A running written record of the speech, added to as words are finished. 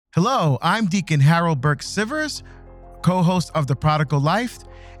Hello, I'm Deacon Harold Burke Sivers, co-host of The Prodigal Life,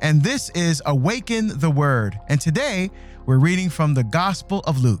 and this is Awaken the Word. And today, we're reading from the Gospel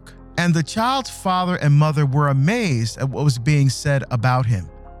of Luke. And the child's father and mother were amazed at what was being said about him.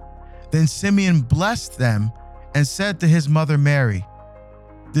 Then Simeon blessed them and said to his mother Mary,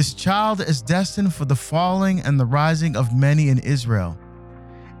 "This child is destined for the falling and the rising of many in Israel,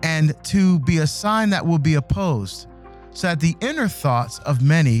 and to be a sign that will be opposed, so that the inner thoughts of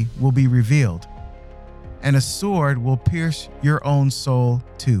many will be revealed, and a sword will pierce your own soul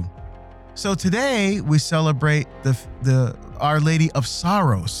too." So today we celebrate the Our Lady of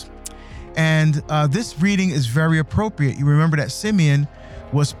Sorrows, and this reading is very appropriate. You remember that Simeon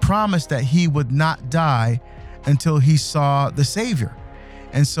was promised that he would not die until he saw the Savior,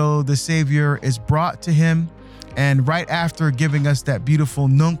 and so the Savior is brought to him, and right after giving us that beautiful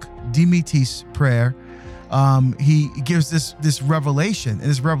Nunc Dimittis prayer, he gives this revelation, and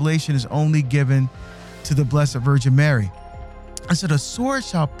this revelation is only given to the Blessed Virgin Mary. And so the sword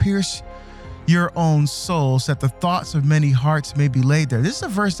shall pierce your own soul, so that the thoughts of many hearts may be laid there. This is a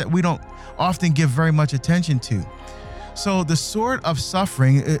verse that we don't often give very much attention to. So the sword of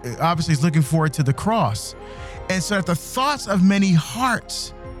suffering obviously is looking forward to the cross, and so that the thoughts of many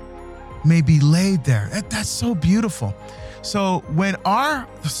hearts may be laid there. That's so beautiful. So when our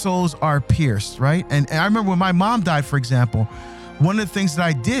souls are pierced, right? And I remember when my mom died, for example, one of the things that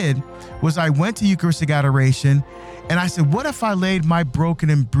I did was I went to Eucharistic adoration, and I said, what if I laid my broken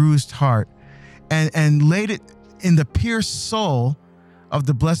and bruised heart and laid it in the pierced soul of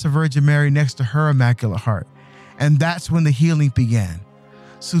the Blessed Virgin Mary next to her Immaculate Heart? And that's when the healing began.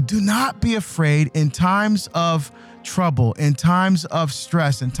 So do not be afraid in times of trouble, in times of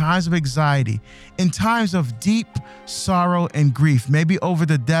stress, in times of anxiety, in times of deep sorrow and grief, maybe over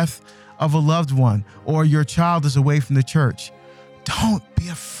the death of a loved one or your child is away from the church. Don't be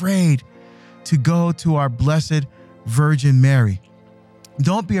afraid to go to our Blessed Virgin Mary.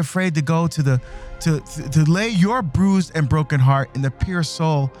 Don't be afraid to go to lay your bruised and broken heart in the pure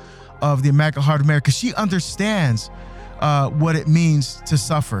soul of the Immaculate Heart of Mary, because she understands what it means to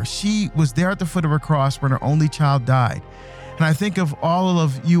suffer. She was there at the foot of her cross when her only child died. And I think of all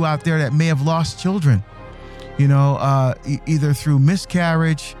of you out there that may have lost children, either through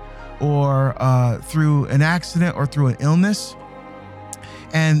miscarriage or through an accident or through an illness.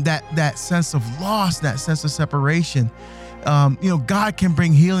 And that sense of loss, that sense of separation, God can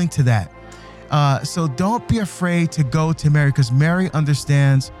bring healing to that. So don't be afraid to go to Mary, because Mary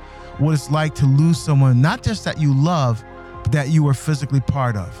understands what it's like to lose someone, not just that you love, but that you were physically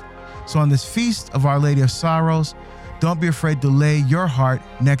part of. So on this feast of Our Lady of Sorrows, don't be afraid to lay your heart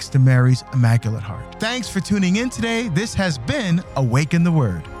next to Mary's Immaculate Heart. Thanks for tuning in today. This has been Awaken the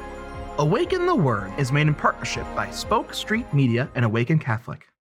Word. Awaken the Word is made in partnership by Spoke Street Media and Awaken Catholic.